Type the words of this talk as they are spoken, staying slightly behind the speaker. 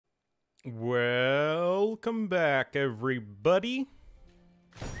Welcome back, everybody,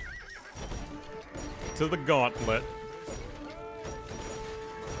 to the gauntlet.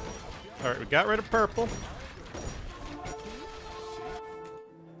 Alright, we got rid of purple.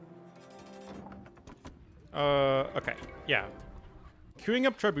 Okay, yeah. Queuing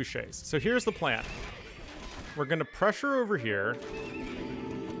up trebuchets. So here's the plan. We're gonna pressure over here.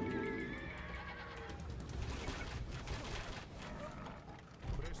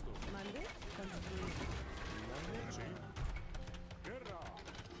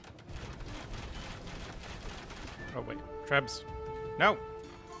 Oh wait, Trebs. No!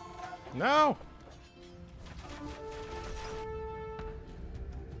 No!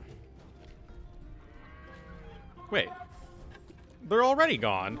 Wait. They're already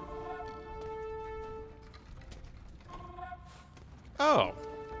gone. Oh.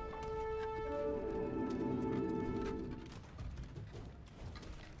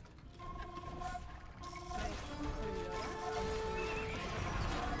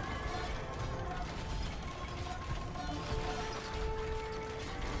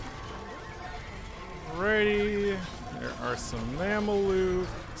 Ready. There are some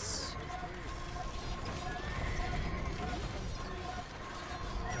Mamelukes.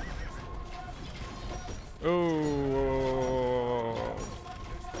 Oh.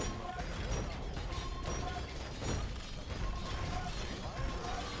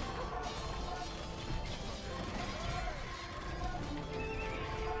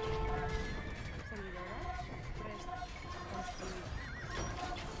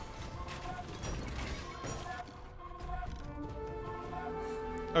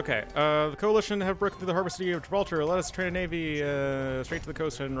 Okay, the Coalition have broken through the harbor city of Gibraltar. Let us train a navy straight to the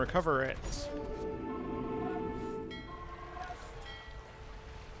coast and recover it.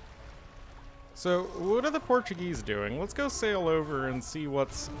 So, what are the Portuguese doing? Let's go sail over and see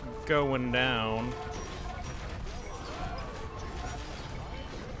what's going down.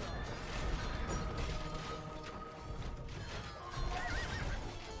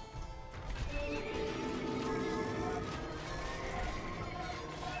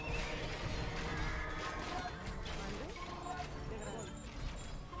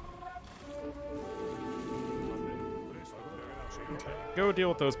 Go deal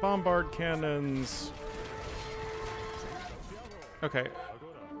with those bombard cannons. Okay.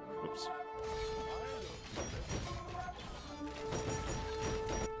 Oops.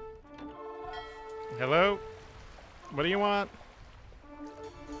 Hello? What do you want?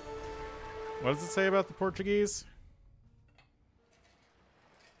 What does it say about the Portuguese?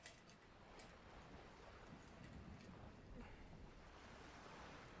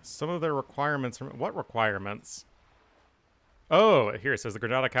 Some of their requirements. What requirements? Oh, here it says the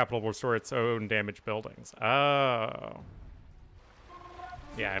Granada capital will restore its own damaged buildings. Oh.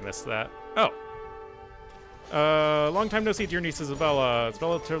 Yeah, I missed that. Oh. Long time no see, dear niece Isabella. It's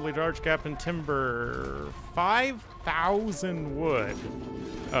relatively large gap in timber. 5,000 wood.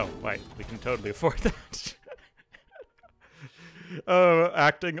 Oh, wait, we can totally afford that. Oh,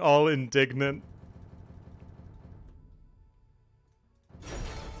 acting all indignant.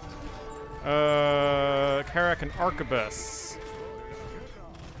 Karak and Arquebus.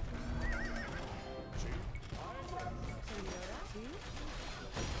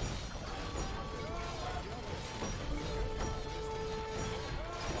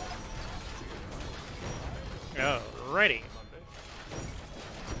 Alrighty.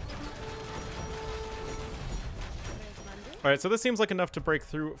 Alright, so this seems like enough to break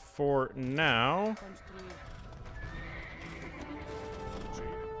through for now.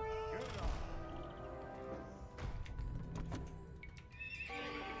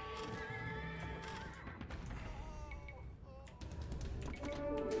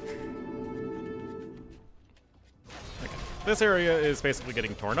 This area is basically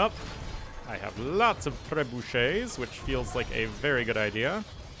getting torn up. I have lots of trebuchets, which feels like a very good idea.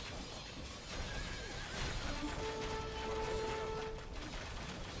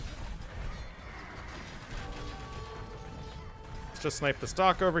 Let's just snipe the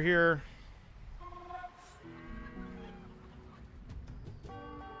stock over here.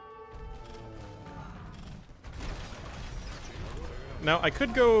 Now, I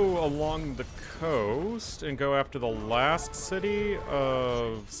could go along the coast and go after the last city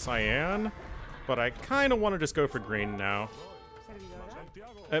of Cyan, but I kind of want to just go for green now.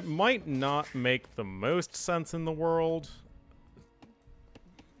 It might not make the most sense in the world,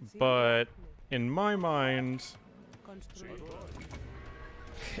 but in my mind,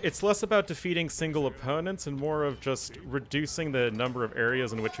 it's less about defeating single opponents and more of just reducing the number of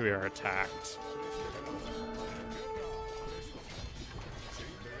areas in which we are attacked.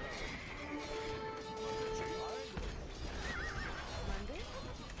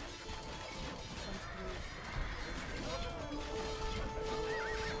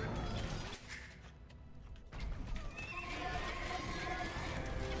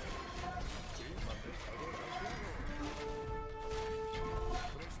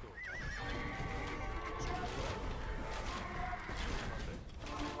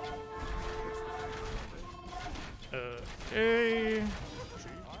 Okay.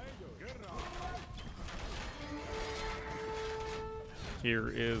 Here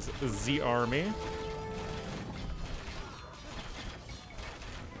is the army.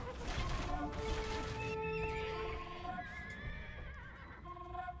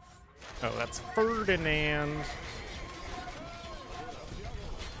 Oh, that's Ferdinand.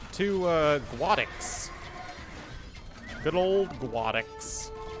 To Guadix. Good old Guadix.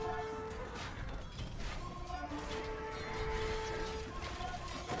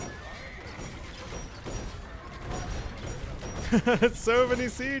 So many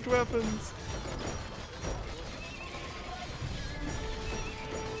siege weapons.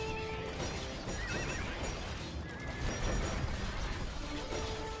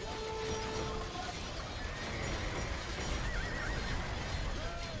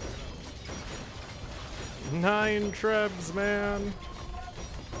 Nine trebs, man.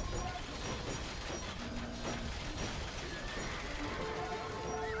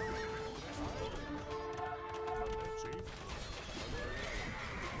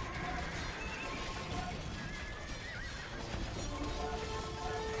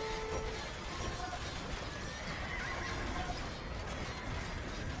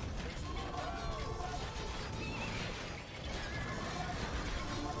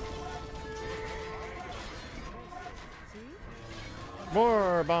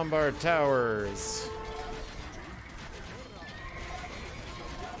 More bombard towers.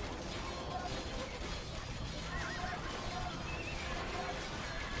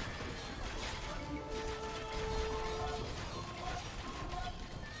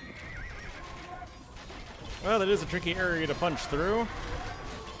 Well, that is a tricky area to punch through.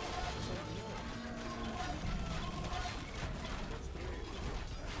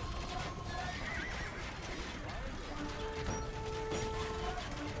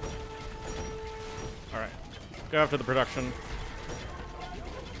 Go after the production.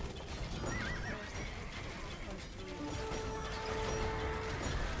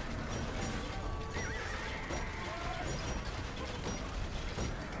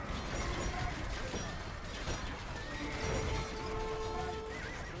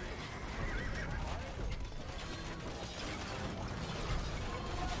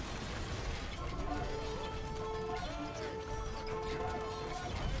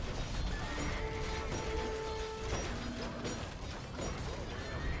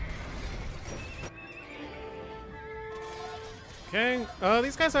 Okay,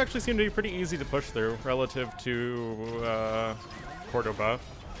 these guys actually seem to be pretty easy to push through relative to Cordoba,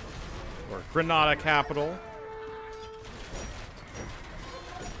 or Granada capital.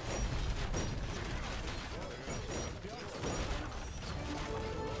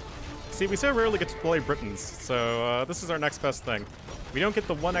 See, we so rarely get to play Britons, so this is our next best thing. We don't get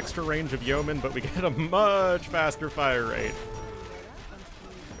the one extra range of yeomen, but we get a much faster fire rate.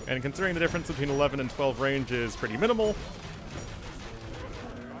 And considering the difference between 11 and 12 range is pretty minimal,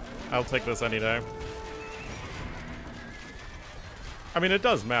 I'll take this any day. I mean, it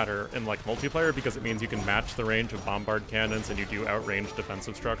does matter in, like, multiplayer because it means you can match the range of bombard cannons and you do outrange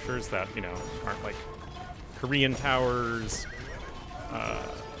defensive structures that, you know, aren't like Korean towers,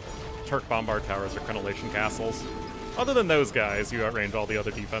 Turk bombard towers, or crenellations castles. Other than those guys, you outrange all the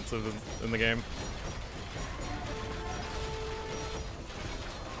other defensives in the game.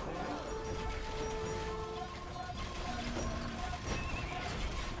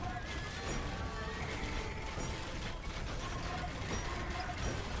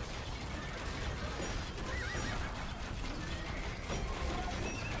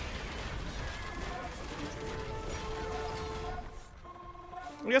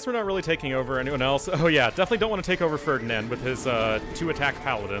 I guess we're not really taking over anyone else. Oh yeah, definitely don't want to take over Ferdinand with his 2 attack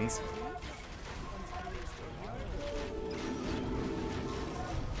paladins.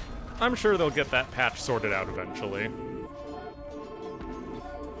 I'm sure they'll get that patch sorted out eventually.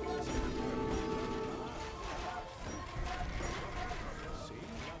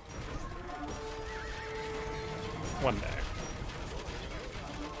 One day.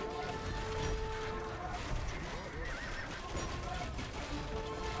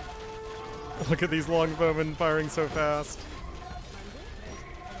 Look at these longbowmen firing so fast.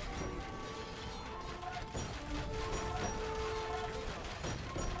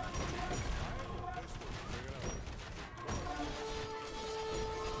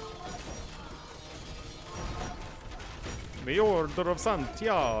 The Order of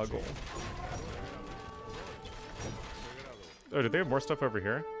Santiago. Oh, do they have more stuff over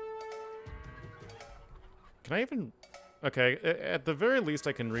here? Can I even... Okay, at the very least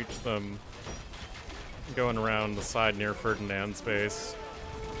I can reach them going around the side near Ferdinand's base.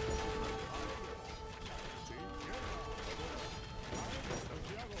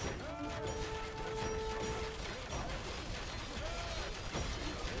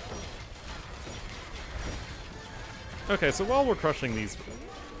 Okay, so while we're crushing these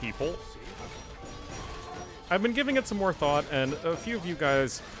people, I've been giving it some more thought, and a few of you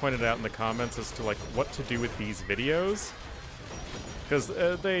guys pointed out in the comments as to, like, what to do with these videos. Because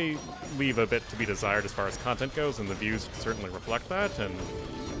they leave a bit to be desired as far as content goes, and the views certainly reflect that, and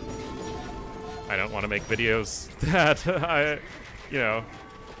I don't want to make videos that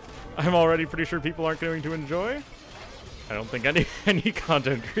I'm already pretty sure people aren't going to enjoy. I don't think any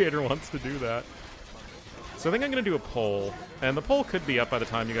content creator wants to do that. So I think I'm going to do a poll, and the poll could be up by the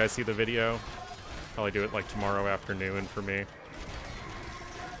time you guys see the video. Probably do it like tomorrow afternoon for me.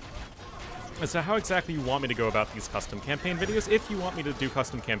 As to how exactly you want me to go about these custom campaign videos, if you want me to do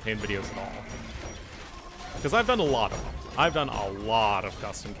custom campaign videos at all. Because I've done a lot of them. I've done a lot of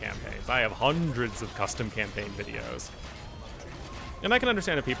custom campaigns. I have hundreds of custom campaign videos. And I can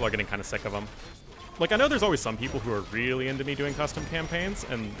understand if people are getting kind of sick of them. Like, I know there's always some people who are really into me doing custom campaigns,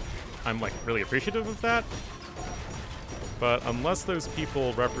 and I'm, like, really appreciative of that. But unless those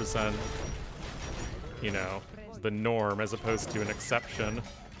people represent, you know, the norm as opposed to an exception,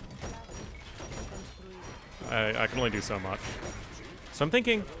 I can only do so much. So I'm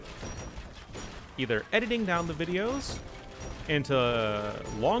thinking either editing down the videos into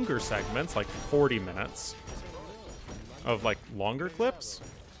longer segments, like 40 minutes of, like, longer clips,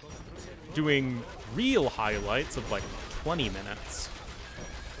 doing real highlights of, like, 20 minutes,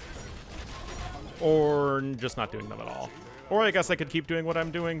 or just not doing them at all. Or I guess I could keep doing what I'm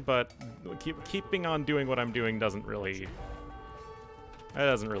doing, but keeping on doing what I'm doing doesn't really... It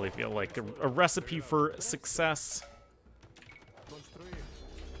doesn't really feel like a recipe for success.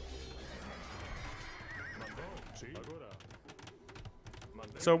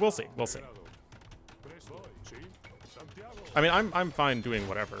 So we'll see, we'll see. I mean, I'm fine doing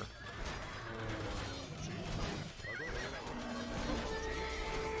whatever.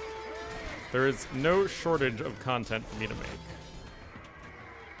 There is no shortage of content for me to make.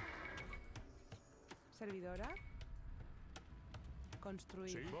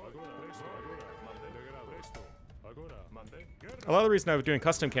 A lot of the reason I was doing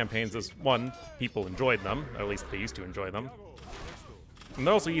custom campaigns is, one, people enjoyed them, at least they used to enjoy them. And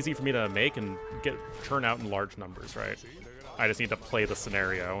they're also easy for me to make and churn out in large numbers, right? I just need to play the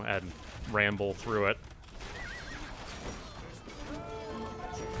scenario and ramble through it.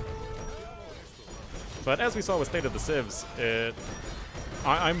 But as we saw with State of the Civs,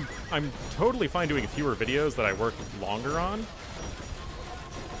 I'm totally fine doing fewer videos that I work longer on,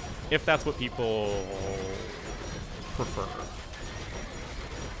 if that's what people prefer.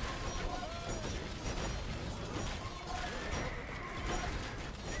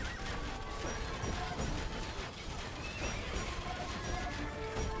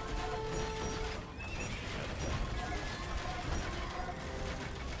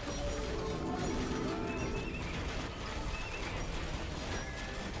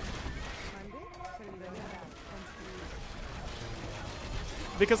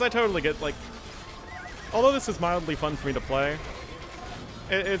 Because I totally get, like, although this is mildly fun for me to play,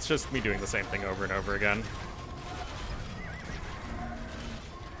 it's just me doing the same thing over and over again.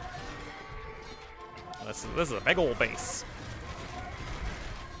 This is a big old base.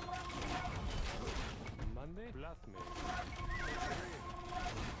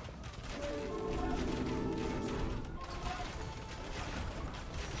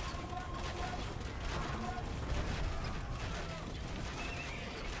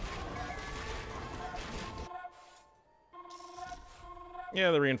 Yeah,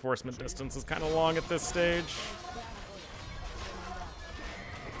 the reinforcement distance is kind of long at this stage.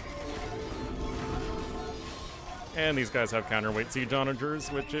 And these guys have counterweight siege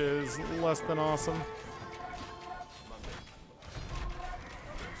onagers, which is less than awesome.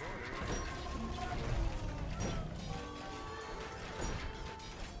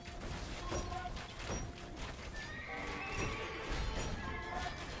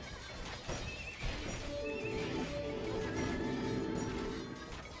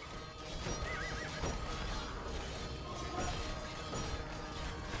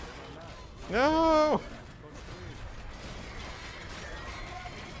 No!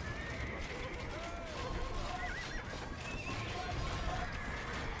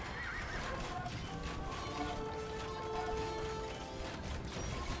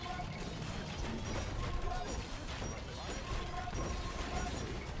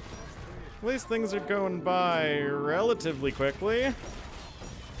 At least things are going by relatively quickly.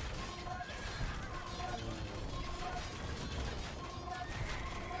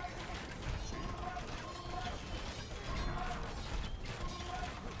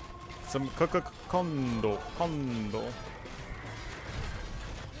 Some kondo.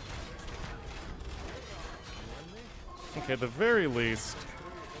 Okay, at the very least,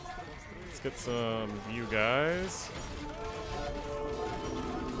 let's get some you guys.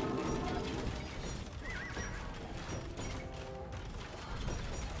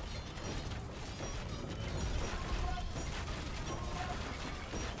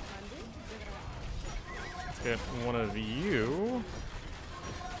 Let's get one of you.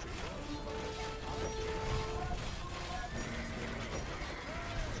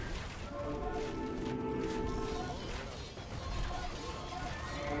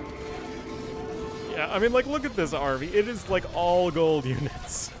 I mean, like, look at this army. It is, like, all gold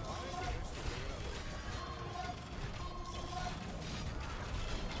units.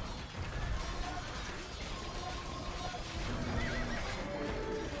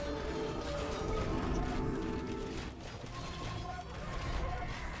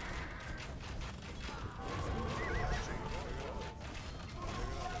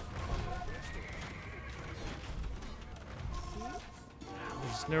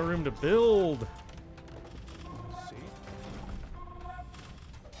 There's no room to build.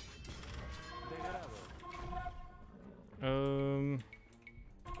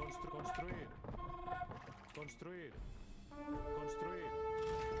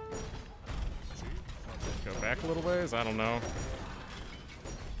 Go back a little ways? I don't know.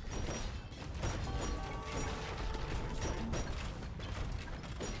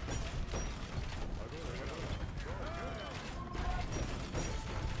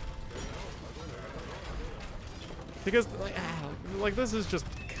 Because, like, this is just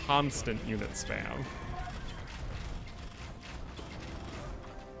constant unit spam.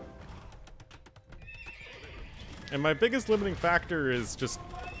 And my biggest limiting factor is just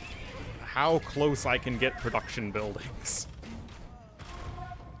how close I can get production buildings.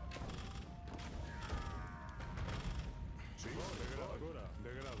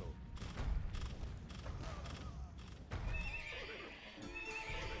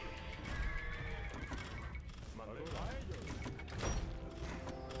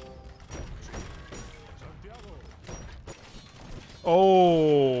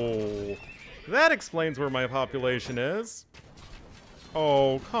 Oh, that explains where my population is.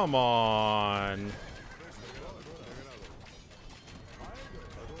 Oh, come on.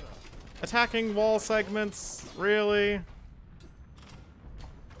 Attacking wall segments? Really?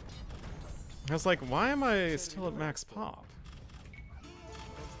 I was like, why am I still at max pop?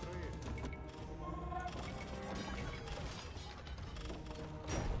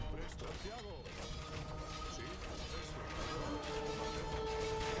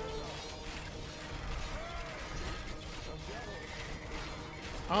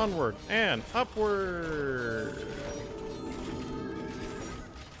 Onward and upward.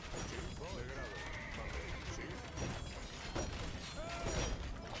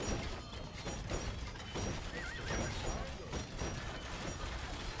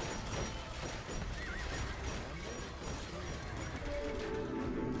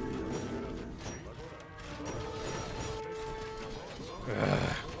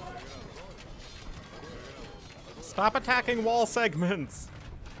 Ugh. Stop attacking wall segments.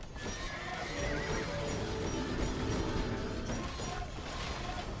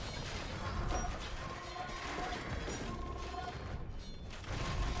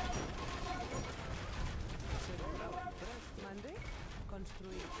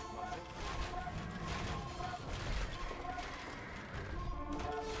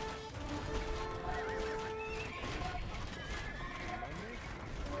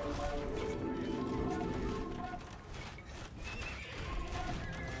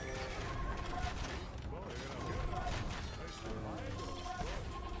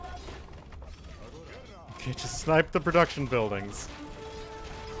 Okay, just snipe the production buildings.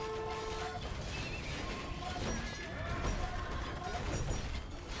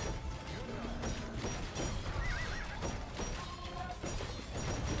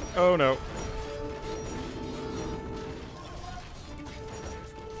 Oh no.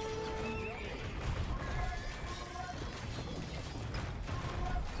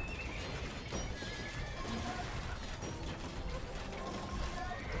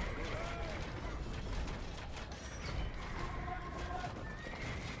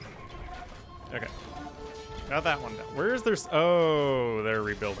 Okay. Got that one down. Where's their... Oh, they're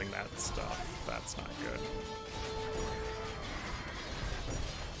rebuilding that stuff. That's not good.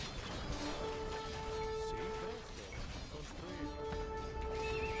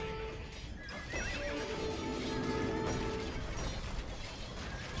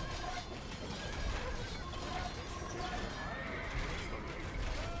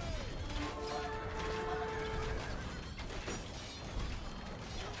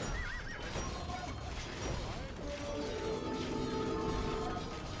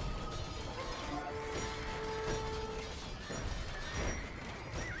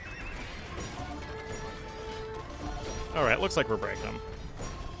 Alright, looks like we're breaking them.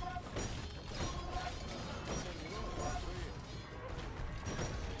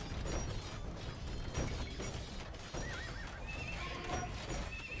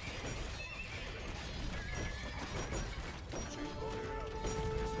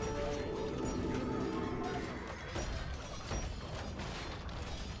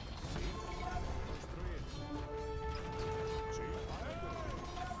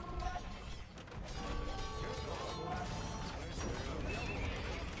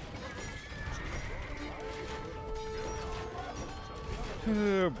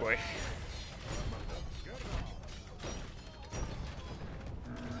 Oh boy.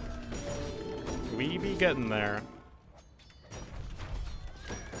 We be getting there.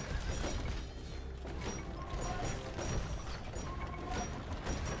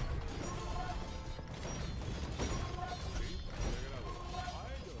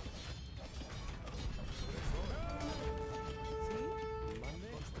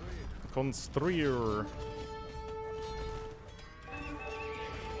 Construir.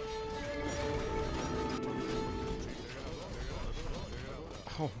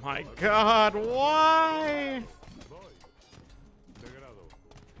 Oh my god, why?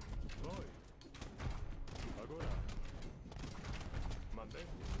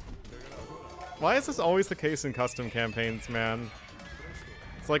 Why is this always the case in custom campaigns, man?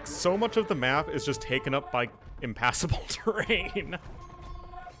 It's like so much of the map is just taken up by impassable terrain.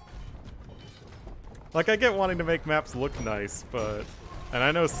 Like, I get wanting to make maps look nice, but... And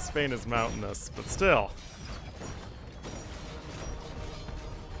I know Spain is mountainous, but still.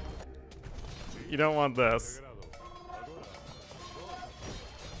 You don't want this.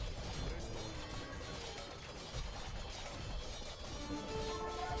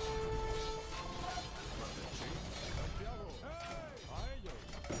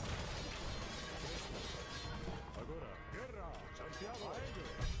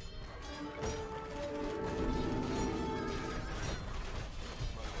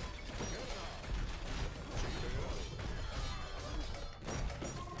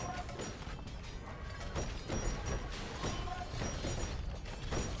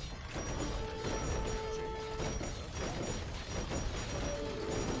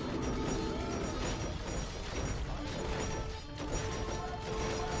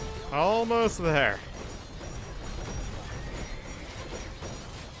 Almost there.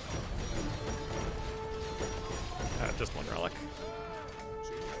 Just one relic.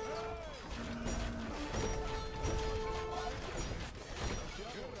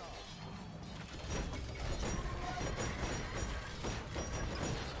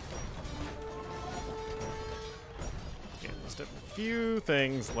 Yeah, just a few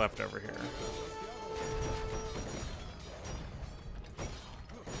things left over here.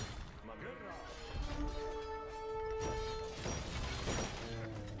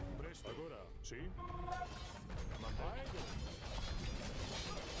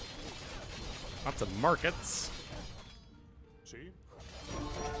 Lots of markets.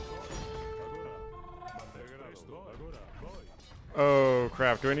 Oh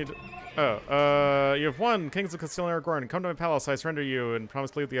crap, do I need to... Oh, you have won! Kings of Castile and Aragon, come to my palace, I surrender you, and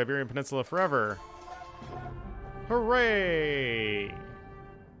promise to leave the Iberian Peninsula forever. Hooray!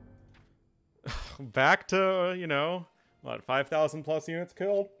 Back to, you know, what, 5,000 plus units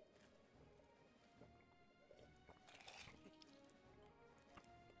killed?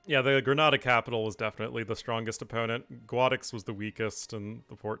 Yeah, the Granada capital was definitely the strongest opponent. Guadix was the weakest, and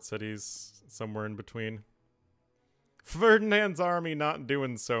the port cities somewhere in between. Ferdinand's army not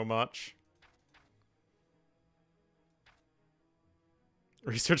doing so much.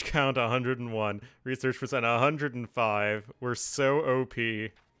 Research count 101. Research percent 105. We're so OP.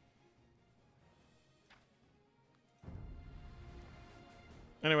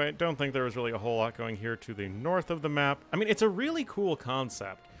 Anyway, don't think there was really a whole lot going here to the north of the map. I mean, it's a really cool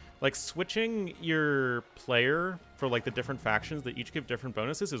concept. Like, switching your player for, like, the different factions that each give different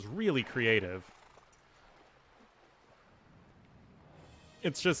bonuses is really creative.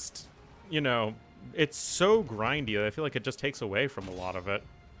 It's just, you know, it's so grindy that I feel like it just takes away from a lot of it.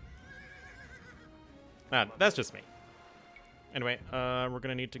 That's just me. Anyway, we're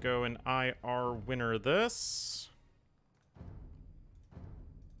gonna need to go and IR winner this.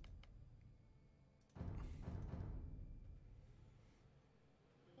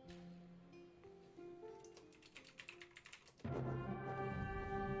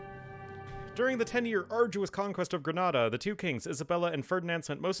 During the 10-year arduous conquest of Granada, the two kings, Isabella and Ferdinand,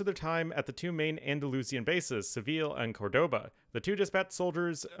 spent most of their time at the two main Andalusian bases, Seville and Cordoba. The two dispatched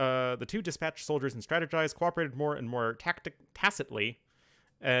soldiers and strategized, cooperated more and more tacitly,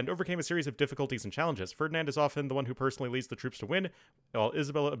 and overcame a series of difficulties and challenges. Ferdinand is often the one who personally leads the troops to win, while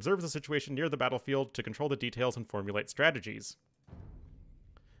Isabella observes the situation near the battlefield to control the details and formulate strategies.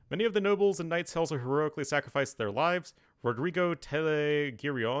 Many of the nobles and knights also heroically sacrificed their lives. Rodrigo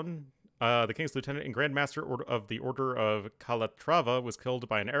Telegirion, the king's lieutenant and Grand Master of the Order of Calatrava, was killed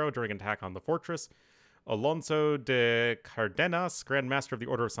by an arrow during an attack on the fortress. Alonso de Cardenas, Grand Master of the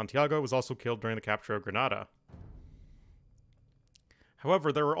Order of Santiago, was also killed during the capture of Granada.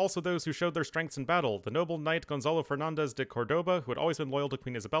 However, there were also those who showed their strengths in battle. The noble knight Gonzalo Fernandez de Cordoba, who had always been loyal to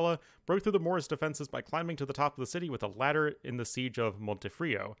Queen Isabella, broke through the Moorish defenses by climbing to the top of the city with a ladder in the siege of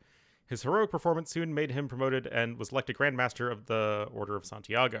Montefrio. His heroic performance soon made him promoted and was elected Grand Master of the Order of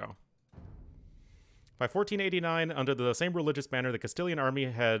Santiago. By 1489, under the same religious banner, the Castilian army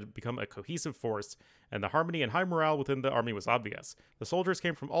had become a cohesive force, and the harmony and high morale within the army was obvious. The soldiers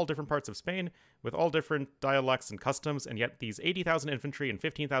came from all different parts of Spain, with all different dialects and customs, and yet these 80,000 infantry and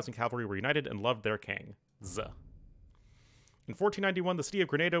 15,000 cavalry were united and loved their king. In 1491, the city of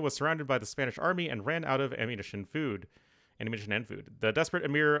Granada was surrounded by the Spanish army and ran out of ammunition and food. The desperate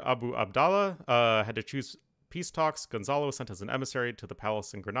emir Abu Abdallah had to choose peace talks. Gonzalo sent as an emissary to the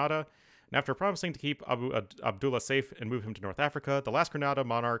palace in Granada, and after promising to keep Abu Abdullah safe and move him to North Africa, the last Granada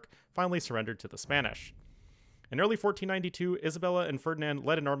monarch finally surrendered to the Spanish. In early 1492, Isabella and Ferdinand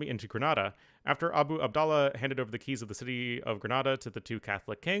led an army into Granada. After Abu Abdallah handed over the keys of the city of Granada to the two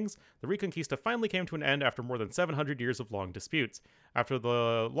Catholic kings, the Reconquista finally came to an end after more than 700 years of long disputes. After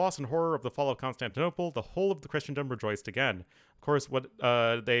the loss and horror of the fall of Constantinople, the whole of the Christendom rejoiced again. Of course, what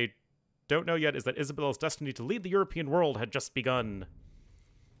they don't know yet is that Isabella's destiny to lead the European world had just begun.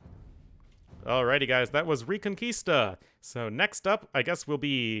 Alrighty, guys, that was Reconquista. So next up, I guess we'll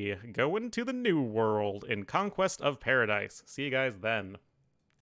be going to the New World in Conquest of Paradise. See you guys then.